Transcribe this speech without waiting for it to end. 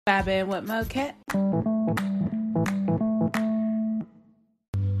Vibing with Moket.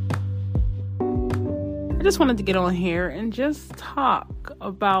 I just wanted to get on here and just talk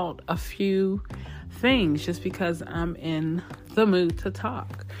about a few things just because I'm in the mood to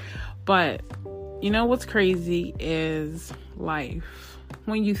talk. But you know what's crazy is life.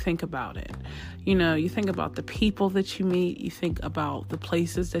 When you think about it, you think about the people that you meet, you think about the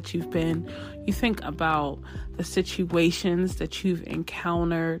places that you've been, you think about the situations that you've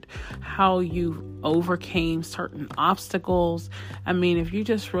encountered, how you overcame certain obstacles. I mean, if you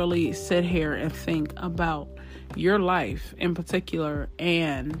just really sit here and think about your life in particular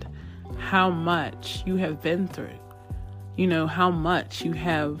and how much you have been through, how much you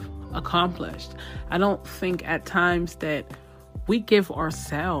have accomplished. I don't think at times that we give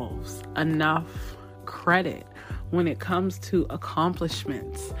ourselves enough credit when it comes to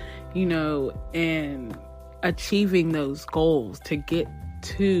accomplishments, and achieving those goals to get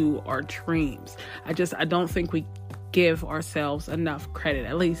to our dreams. I don't think we give ourselves enough credit.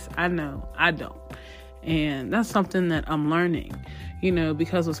 At least I know I don't. And that's something that I'm learning,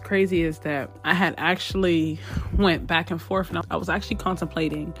 because what's crazy is that I had actually went back and forth, and I was actually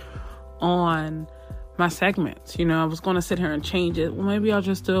contemplating on my segments. I was going to sit here and change it. Well, maybe I'll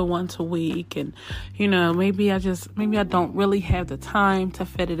just do it once a week. And, maybe I don't really have the time to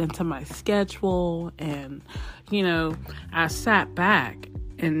fit it into my schedule. And, I sat back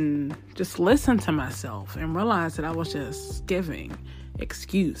and just listened to myself and realized that I was just giving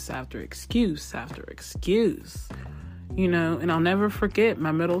excuse after excuse after excuse, and I'll never forget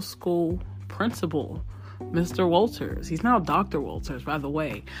my middle school principal, Mr. Walters. He's now Dr. Walters, by the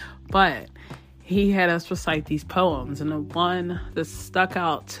way, but he had us recite these poems, and the one that stuck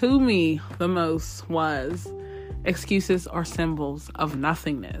out to me the most was "Excuses are symbols of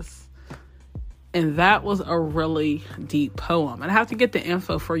nothingness." And that was a really deep poem. And I have to get the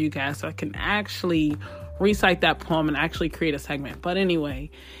info for you guys so I can actually recite that poem and actually create a segment. But anyway,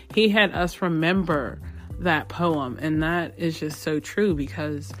 he had us remember that poem, and that is just so true,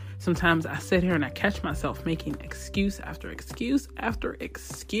 because sometimes I sit here and I catch myself making excuse after excuse after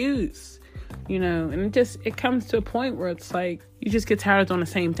excuse. And it comes to a point where it's like, you just get tired of doing the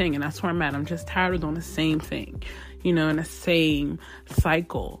same thing. And that's where I'm at. I'm just tired of doing the same thing, in the same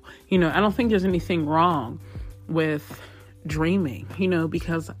cycle. I don't think there's anything wrong with dreaming,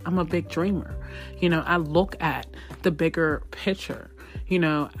 because I'm a big dreamer. I look at the bigger picture.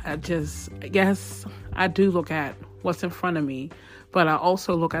 I guess I do look at what's in front of me, but I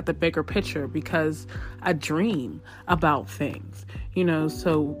also look at the bigger picture because I dream about things,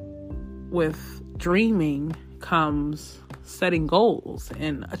 so with dreaming comes setting goals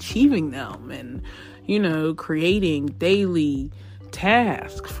and achieving them and, creating daily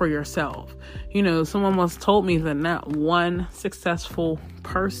tasks for yourself. Someone once told me that not one successful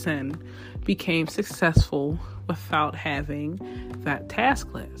person became successful without having that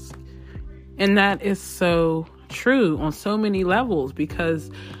task list. And that is so true on so many levels,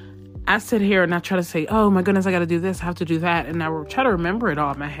 because I sit here and I try to say, oh my goodness, I got to do this, I have to do that. And I will try to remember it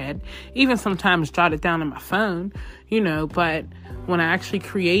all in my head, even sometimes jot it down in my phone, but when I actually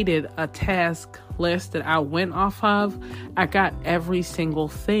created a task list that I went off of, I got every single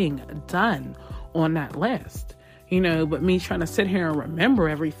thing done on that list, but me trying to sit here and remember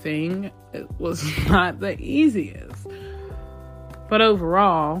everything, it was not the easiest. But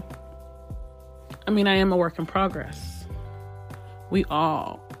overall, I am a work in progress. We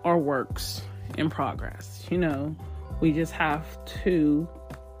all are works in progress. We just have to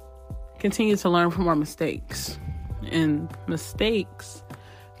continue to learn from our mistakes. And mistakes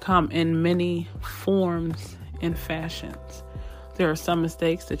come in many forms and fashions. There are some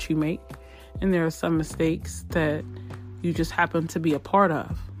mistakes that you make, and there are some mistakes that you just happen to be a part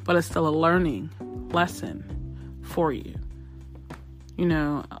of, but it's still a learning lesson for you.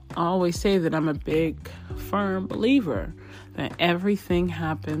 I always say that I'm a big, firm believer that everything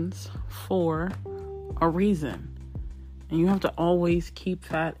happens for a reason. And you have to always keep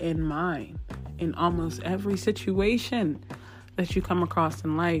that in mind in almost every situation that you come across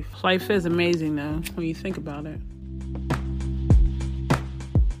in life. Life is amazing, though, when you think about it.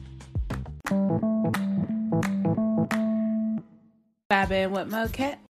 Vibing with Moket.